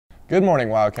Good morning,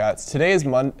 Wildcats. Today is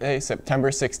Monday,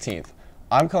 September 16th.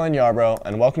 I'm Cullen Yarbrough,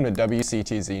 and welcome to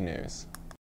WCTZ News.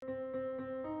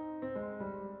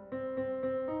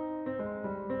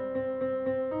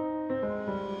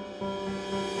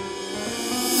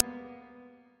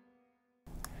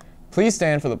 Please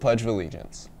stand for the Pledge of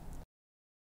Allegiance.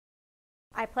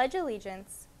 I pledge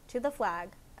allegiance to the flag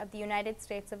of the United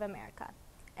States of America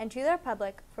and to the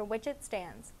republic for which it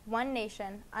stands, one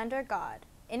nation, under God,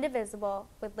 indivisible,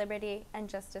 with liberty and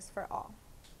justice for all.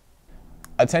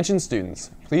 Attention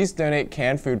students, please donate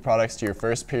canned food products to your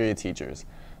first period teachers.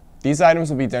 These items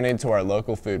will be donated to our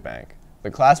local food bank.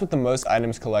 The class with the most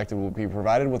items collected will be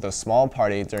provided with a small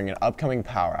party during an upcoming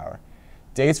Power Hour.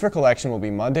 Dates for collection will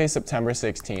be Monday, September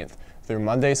 16th through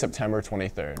Monday, September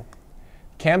 23rd.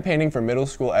 Campaigning for middle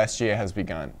school SGA has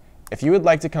begun. If you would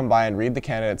like to come by and read the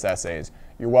candidates' essays,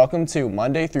 you're welcome to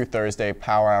Monday through Thursday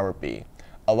Power Hour B.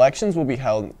 Elections will be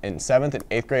held in 7th and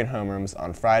 8th grade homerooms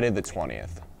on Friday the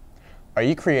 20th. Are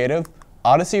you creative?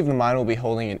 Odyssey of the Mind will be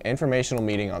holding an informational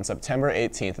meeting on September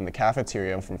 18th in the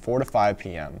cafeteria from 4 to 5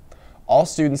 p.m. All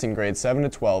students in grades 7 to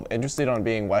 12 interested in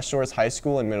being West Shore's high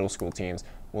school and middle school teams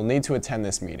will need to attend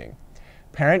this meeting.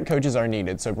 Parent coaches are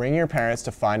needed, so bring your parents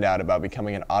to find out about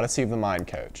becoming an Odyssey of the Mind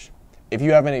coach. If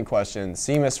you have any questions,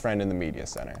 see Miss Friend in the Media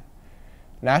Center.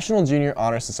 National Junior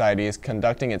Honor Society is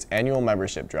conducting its annual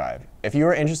membership drive. If you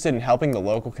are interested in helping the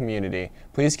local community,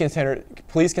 please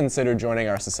consider joining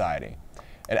our society.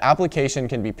 An application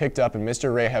can be picked up in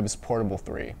Mr. Rahab's Portable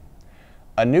 3.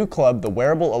 A new club, the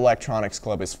Wearable Electronics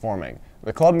Club, is forming.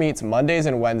 The club meets Mondays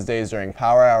and Wednesdays during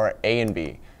Power Hour A and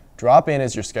B. Drop in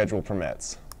as your schedule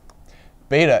permits.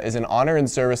 Beta is an honor and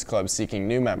service club seeking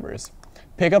new members.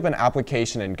 Pick up an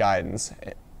application and guidance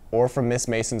or from Miss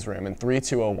Mason's room in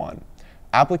 3201.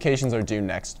 Applications are due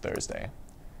next Thursday.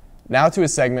 Now to a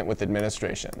segment with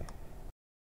administration.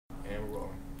 And we're rolling.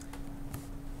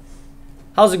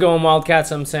 How's it going, Wildcats?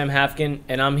 I'm Sam Hafkin,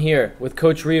 and I'm here with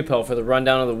Coach Riopel for the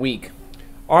rundown of the week.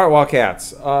 All right,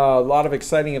 Wildcats. A lot of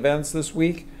exciting events this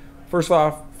week. First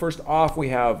off, we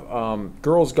have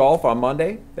girls golf on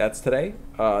Monday. That's today.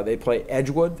 They play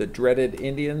Edgewood, the dreaded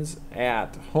Indians,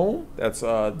 at home. That's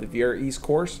the Viera East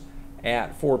course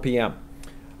at 4 p.m.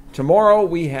 Tomorrow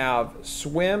we have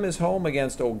swim is home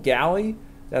against O'Galley.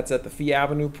 That's at the Fee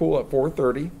Avenue pool at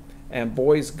 4:30. And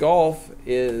boys golf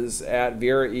is at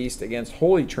Viera East against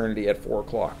Holy Trinity at 4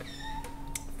 o'clock.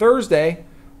 Thursday,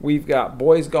 we've got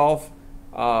boys golf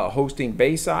hosting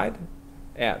Bayside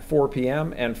at 4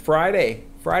 p.m. And Friday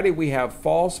we have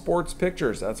fall sports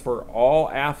pictures. That's for all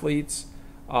athletes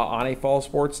on a fall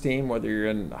sports team, whether you're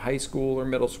in high school or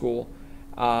middle school.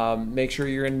 Make sure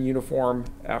you're in uniform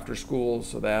after school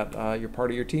so that you're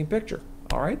part of your team picture.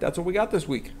 All right, that's what we got this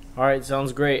week. All right,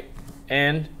 sounds great.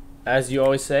 And as you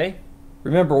always say,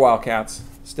 remember, Wildcats,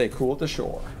 stay cool at the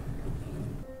shore.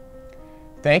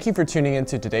 Thank you for tuning in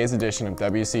to today's edition of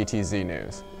WCTZ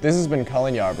News. This has been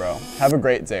Cullen Yarbrough. Have a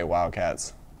great day,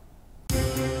 Wildcats.